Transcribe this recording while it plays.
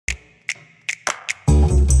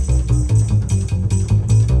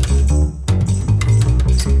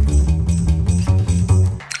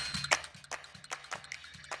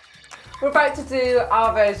about to do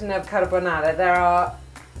our version of carbonara. There are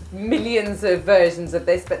millions of versions of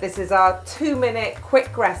this, but this is our 2-minute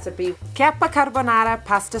quick recipe. Chiappa carbonara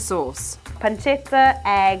pasta sauce. Pancetta,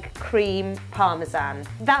 egg, cream, parmesan.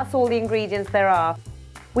 That's all the ingredients there are.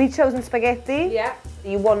 We've chosen spaghetti. Yeah.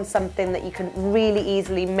 You want something that you can really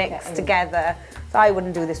easily mix together. So I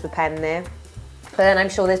wouldn't do this with penne. But then I'm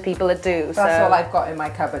sure there's people that do. That's all I've got in my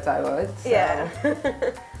cupboard, I would. So. Yeah.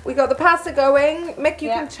 We got the pasta going. Mick, you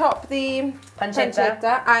can chop the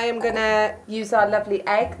pancetta. I am gonna use our lovely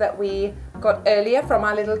egg that we got earlier from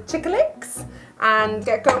our little chickalicks and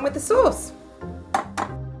get going with the sauce.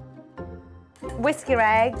 Whisk your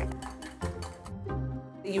egg.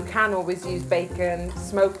 You can always use bacon,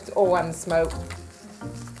 smoked or unsmoked.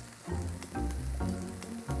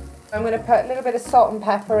 I'm gonna put a little bit of salt and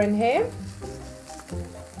pepper in here.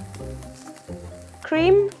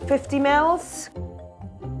 Cream, 50 mils.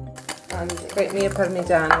 And grate me a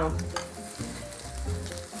parmigiano.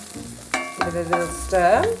 Give it a little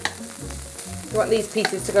stir. You want these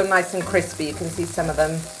pieces to go nice and crispy. You can see some of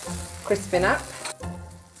them crisping up.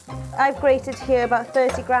 I've grated here about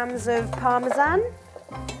 30 grams of parmesan.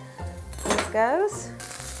 This goes.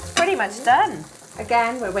 Pretty much done.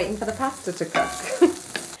 Again, we're waiting for the pasta to cook.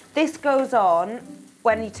 This goes on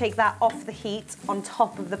when you take that off the heat on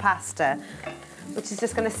top of the pasta, which is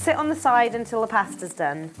just going to sit on the side until the pasta's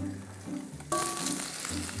done.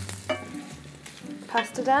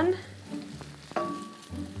 Pasta done.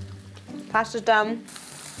 Pasta's done.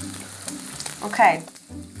 Okay.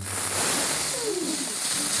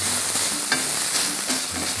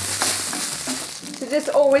 So just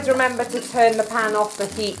always remember to turn the pan off the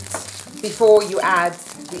heat before you add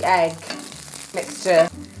the egg mixture.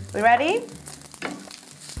 We ready?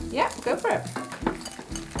 Yeah, go for it.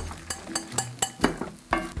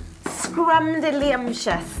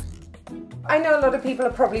 Scrumdiddlyumpious. I know a lot of people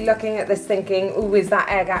are probably looking at this thinking, ooh, is that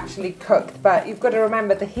egg actually cooked? But you've got to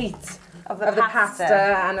remember the heat of the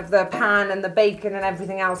pasta and of the pan and the bacon and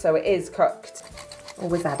everything else, so it is cooked.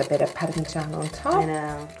 Always add a bit of parmigiano on top. I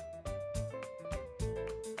know.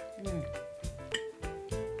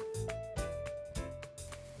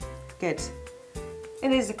 Good.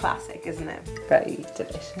 It is a classic, isn't it? Very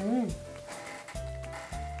delicious.